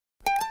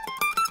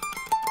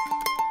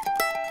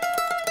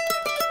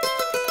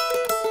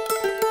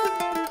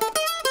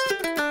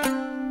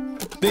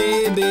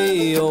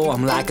baby, oh,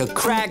 I'm like a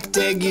cracked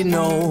egg, you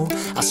know.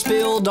 I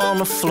spilled on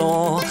the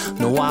floor.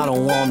 No, I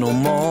don't want no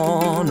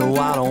more. No,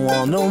 I don't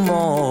want no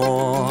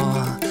more.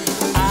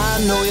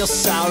 I know you're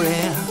sorry,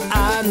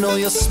 I know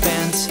you're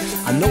spent.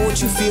 I know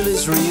what you feel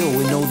is real,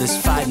 we know this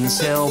fighting's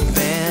hell-bent.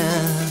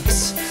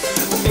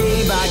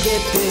 Babe, I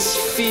get this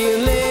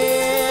feeling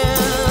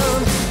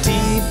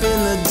deep in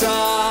the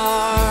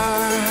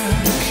dark.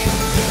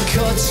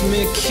 Cuts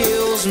me,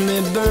 kills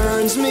me,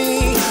 burns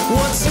me.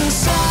 What's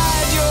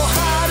inside your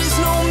heart is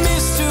no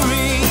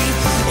mystery.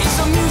 It's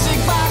a music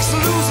box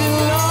losing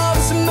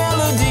love's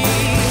melody.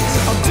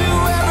 I'll do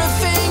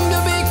everything to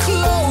be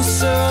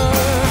closer.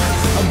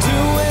 I'll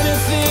do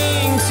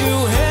anything to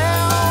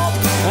help.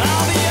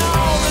 I'll be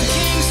all the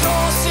king's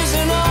horses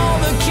and all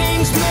the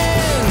king's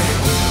men.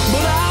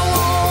 But I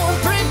won't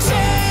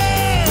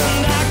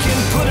pretend I can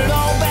put it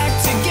all back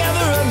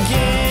together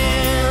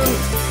again.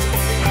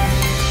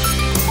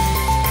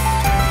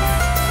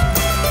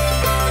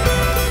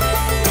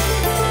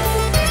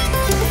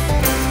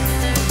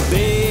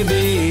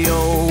 Baby,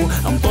 oh,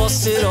 I'm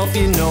busted up,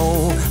 you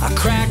know. I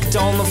cracked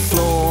on the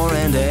floor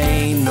and there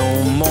ain't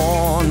no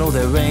more. No,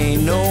 there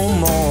ain't no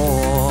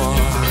more.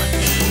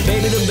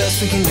 Baby, the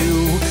best we can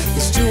do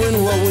is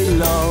doing what we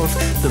love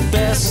the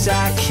best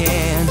I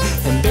can.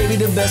 And baby,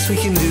 the best we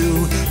can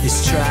do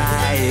is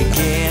try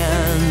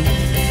again.